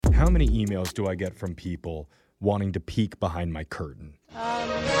How many emails do I get from people wanting to peek behind my curtain?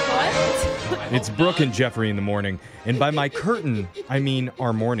 What? It's Brooke and Jeffrey in the morning, and by my curtain, I mean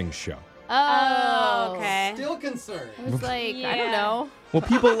our morning show. Oh, okay. Still concerned. I was like, I don't know. Well,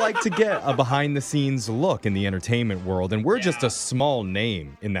 people like to get a behind-the-scenes look in the entertainment world, and we're just a small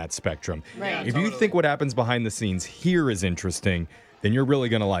name in that spectrum. Right. If you think what happens behind the scenes here is interesting, then you're really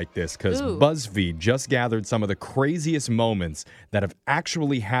going to like this, because BuzzFeed just gathered some of the craziest moments that have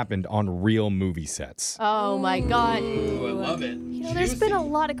actually happened on real movie sets. Oh, my God. Ooh, I love it. You know, there's been a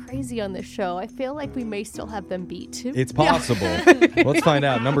lot of crazy on this show. I feel like we may still have them beat. It's possible. Let's find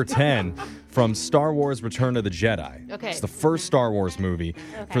out. Number 10, from Star Wars Return of the Jedi. Okay. It's the first Star Wars movie.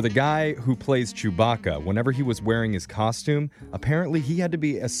 Okay. For the guy who plays Chewbacca, whenever he was wearing his costume, apparently he had to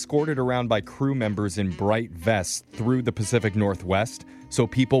be escorted around by crew members in bright vests through the Pacific Northwest so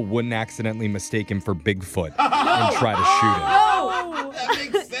people wouldn't accidentally mistake him for Bigfoot and try to shoot him. Oh, That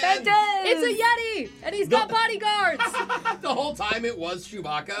makes sense. it's a Yeti, and he's got bodyguards. The whole time it was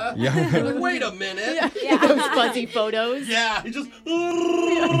Chewbacca. Yeah. Like, wait a minute. Those fuzzy photos. Yeah, he just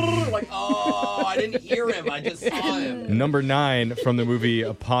like, oh, I didn't hear him. I just saw him. Number 9, from the movie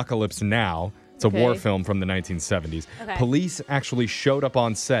Apocalypse Now. It's a war Okay. film from the 1970s. Okay. Police actually showed up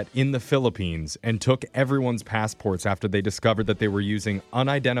on set in the Philippines and took everyone's passports after they discovered that they were using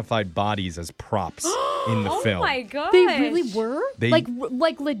unidentified bodies as props in the film. Oh my god. They really were? They-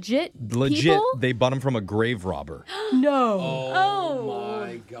 like legit Legit, people? they bought them from a grave robber. No. Oh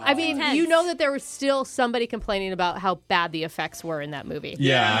my God. I mean, intense. you know that there was still somebody complaining about how bad the effects were in that movie.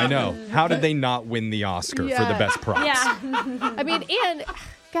 Yeah, I know. How did they not win the Oscar for the Yeah. best props? Yeah. I mean, and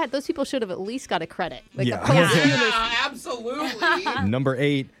God, those people should have at least got a credit. Like Yeah. the costume is- yeah, absolutely. Number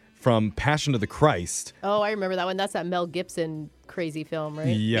 8, from Passion of the Christ. Oh, I remember that one. That's that Mel Gibson crazy film, right?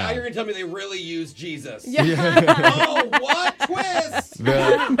 Now Yeah. you're gonna tell me they really used Jesus. Yeah. Oh, what twist?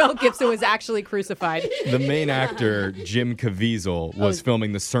 The, Mel Gibson was actually crucified. the main actor, Jim Caviezel, was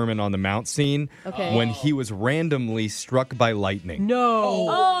filming the Sermon on the Mount scene Okay. when he was randomly struck by lightning. No.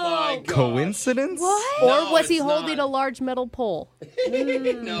 Oh my God. Coincidence? Or No, was he it's holding not. a large metal pole?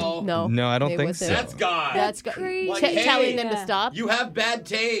 No. No. No, I don't it think wasn't. so. That's God. That's crazy. Like, hey, telling them to stop. You have bad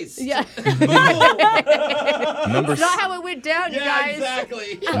taste. Yeah. Boom. Number, Not how it went down, you Yeah, guys.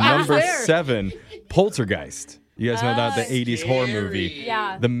 exactly. number swear. 7, Poltergeist. You guys know that, the 80s horror Scary. movie.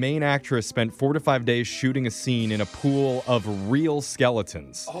 Yeah. The main actress spent 4 to 5 days shooting a scene in a pool of real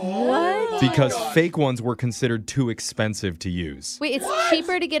skeletons Oh my because God. fake ones were considered too expensive to use. Wait, it's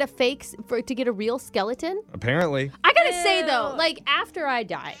cheaper to get to get a real skeleton? Apparently. I gotta say though, Ew. like after I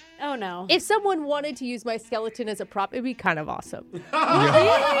die, Oh no. if someone wanted to use my skeleton as a prop, it'd be kind of awesome.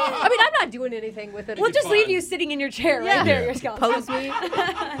 I mean, I'm not doing anything with it. We'll just fun. leave you sitting in your chair Yeah. right there, Yeah. your skeleton. Pose me.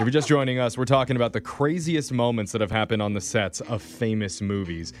 If you're just joining us, we're talking about the craziest moments that have happened on the sets of famous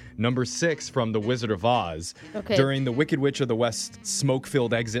movies. Number 6, from The Wizard of Oz. Okay. During the Wicked Witch of the West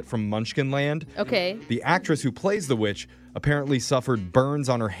smoke-filled exit from Munchkinland, Okay. the actress who plays the witch apparently suffered burns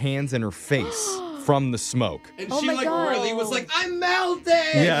on her hands and her face from the smoke. And Oh she my like God. really was like, I'm melting.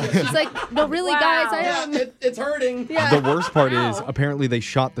 Yeah. It's like, no, really, Wow. guys, I Yeah, am. it's hurting. Yeah. The worst part is Wow. apparently they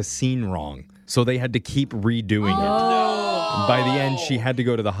shot the scene wrong, so they had to keep redoing it. No. By the end, she had to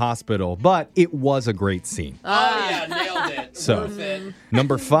go to the hospital, but it was a great scene. Oh yeah, nailed it. So- Worth it.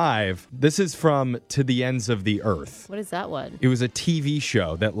 Number 5, this is from To the Ends of the Earth. What is that one? It was a TV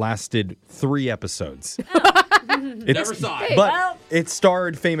show that lasted 3 episodes. Never saw it. But Well- it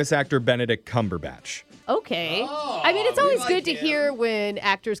starred famous actor Benedict Cumberbatch. Okay. Oh, I mean, it's we always like good to him. hear when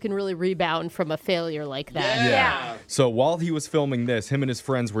actors can really rebound from a failure like that. Yeah. So while he was filming this, him and his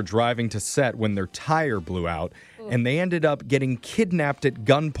friends were driving to set when their tire blew out, and they ended up getting kidnapped at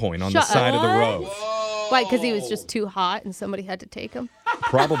gunpoint on the Shut up. side of the road. Whoa. Why? Because he was just too hot and somebody had to take him?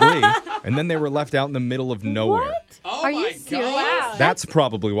 Probably. And then they were left out in the middle of nowhere. Oh Are my you serious? God. That's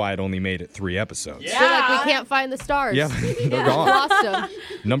probably why it only made it 3 episodes. Yeah. They're like, we can't find the stars. Yeah, they're gone. Lost them.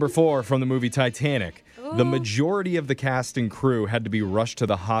 Number 4, from the movie Titanic. The majority of the cast and crew had to be rushed to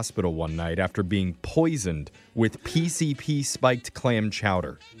the hospital one night after being poisoned with PCP spiked clam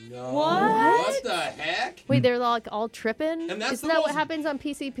chowder. No. What? What the heck? Wait, they're like all tripping? And that's Isn't the that what most- happens on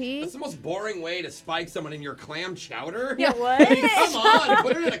PCP? That's the most boring way to spike someone in your clam chowder. Yeah, what? Come on,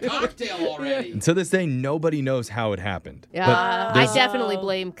 put it in a cocktail already. And to this day, nobody knows how it happened. Yeah, But I there's- definitely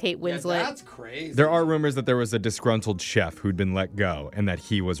blame Kate Yeah, Winslet. that's crazy. there are rumors that there was a disgruntled chef who'd been let go and that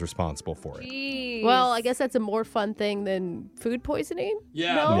he was responsible for it. Jeez. Well, I guess that's a more fun thing than food poisoning.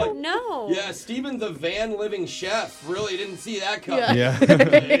 Yeah. No? like- No. yeah, Stephen the Van Living Chef really didn't see that coming. Yeah.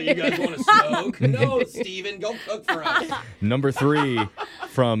 Yeah. You guys want to smoke? No, Stephen, go cook for us. Number 3,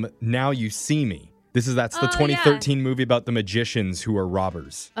 from Now You See Me. That's the 2013 movie about the magicians who are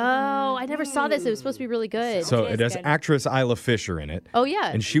robbers. Oh, I never saw this. It was supposed to be really good. So it has actress Isla Fisher in it. Oh,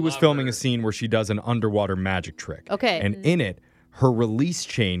 yeah. And she was filming a scene where she does an underwater magic trick. Okay. And in it, her release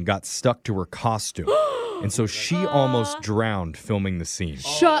chain got stuck to her costume. And so she almost drowned filming the scene.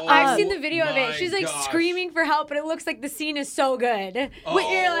 Shut up. I've seen the video of it. my She's like gosh. screaming for help, but it looks like the scene is so good. You're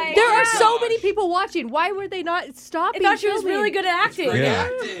like, There are so gosh. many people watching. Why were they not I stopping? thought she was filming? really good at acting. Great Yeah.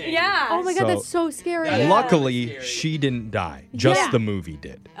 acting. Yeah. Oh my God, So- that's so scary. Yeah. Luckily, Scary. she didn't die. Just Yeah. the movie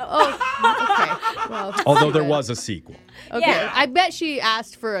did. Oh, okay. Well, Although there was a sequel. okay. Yeah. I bet she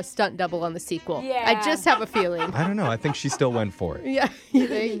asked for a stunt double on the sequel. Yeah. I just have a feeling. I don't know. I think she still went for it. Yeah, you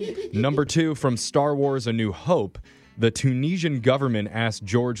think? Number 2, from Star Wars A New Hope, the Tunisian government asked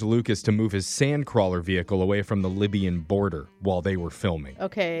George Lucas to move his Sandcrawler vehicle away from the Libyan border while they were filming.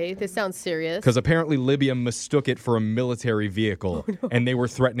 Okay, this sounds serious. Because apparently Libya mistook it for a military vehicle, and they were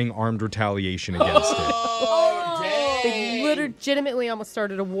threatening armed retaliation against it. Oh, dang. They legitimately almost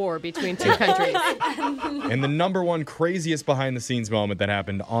started a war between two countries. And the number one craziest behind-the-scenes moment that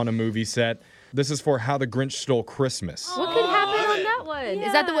happened on a movie set, this is for How the Grinch Stole Christmas. What could happen love on it. that one?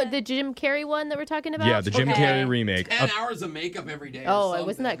 Is that the Jim Carrey one that we're talking about? Yeah, the Jim Okay. Carrey remake. 10 hours of makeup every day. or Oh, something.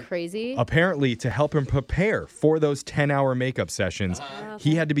 wasn't that crazy? Apparently, to help him prepare for those 10-hour makeup sessions,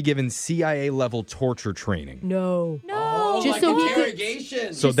 he had to be given CIA-level torture training No. Oh, Just like so he could-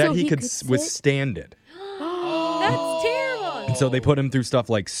 interrogation. so Just that so he he could could sit? withstand it. That's terrible. And so they put him through stuff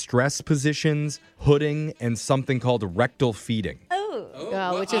like stress positions, hooding, and something called rectal feeding.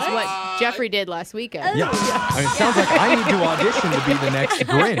 Which is what Jeffrey did last weekend. Yeah. I mean, it sounds like I need to audition to be the next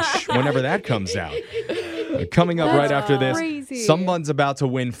Grinch whenever that comes out. Coming up right after this, crazy. someone's about to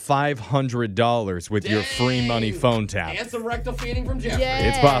win $500 with your free money phone tap. And some rectal feeding from Jeffrey. Yeah.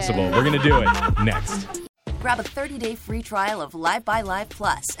 It's possible. We're going to do it next. Grab a 30-day free trial of Live by Live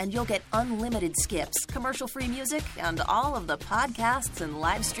Plus, and you'll get unlimited skips, commercial-free music, and all of the podcasts and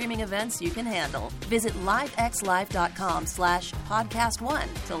live streaming events you can handle. Visit livexlive.com/podcast1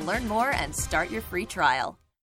 to learn more and start your free trial.